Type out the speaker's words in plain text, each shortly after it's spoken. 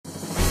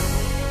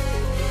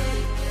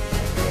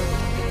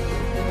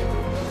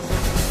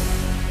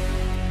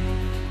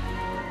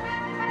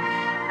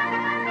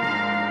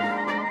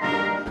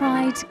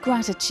Pride,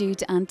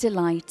 gratitude and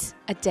delight.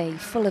 A day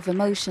full of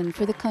emotion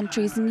for the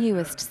country's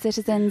newest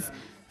citizens.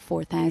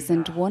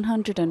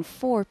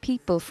 4,104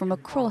 people from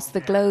across the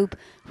globe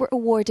were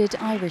awarded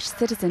Irish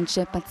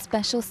citizenship at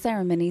special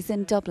ceremonies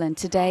in Dublin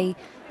today.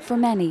 For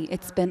many,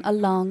 it's been a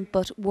long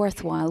but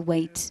worthwhile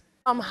wait.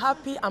 I'm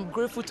happy, I'm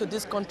grateful to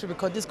this country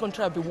because this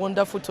country has been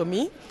wonderful to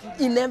me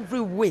in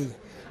every way.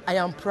 I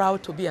am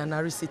proud to be an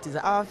Irish citizen.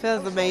 It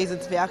feels amazing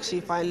to be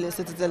actually finally a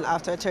citizen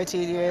after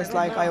 13 years.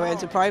 Like, I went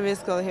to primary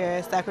school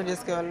here, secondary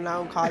school, and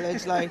now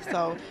college.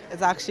 So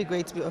it's actually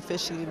great to be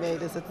officially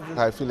made a citizen.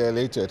 I feel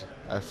elated.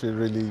 I feel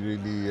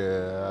really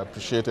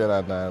appreciated,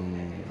 and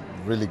I'm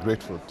really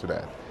grateful to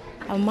that.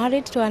 I'm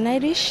married to an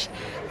Irish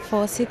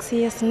for 6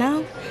 years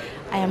now.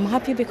 I am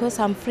happy because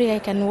I'm free. I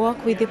can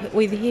walk with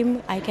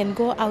him. I can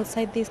go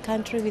outside this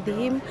country with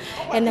him,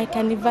 and I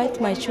can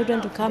invite my children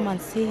to come and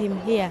see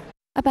him here.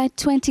 About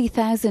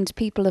 20,000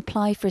 people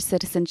apply for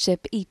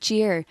citizenship each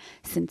year.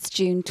 Since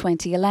June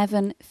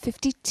 2011,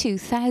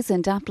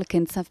 52,000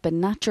 applicants have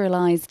been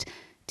naturalised.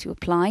 To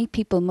apply,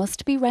 people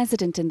must be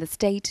resident in the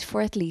state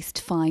for at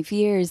least 5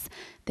 years.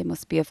 They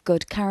must be of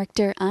good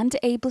character and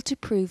able to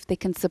prove they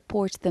can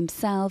support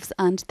themselves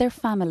and their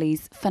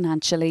families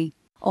financially.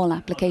 All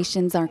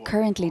applications are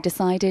currently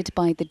decided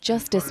by the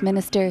Justice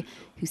Minister,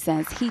 who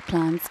says he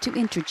plans to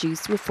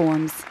introduce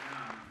reforms.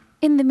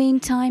 In the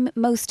meantime,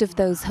 most of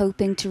those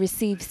hoping to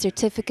receive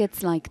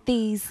certificates like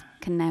these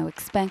can now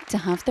expect to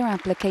have their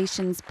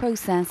applications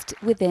processed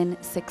within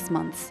 6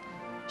 months.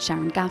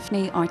 Sharon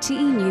Gaffney,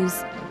 RTE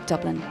News,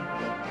 Dublin.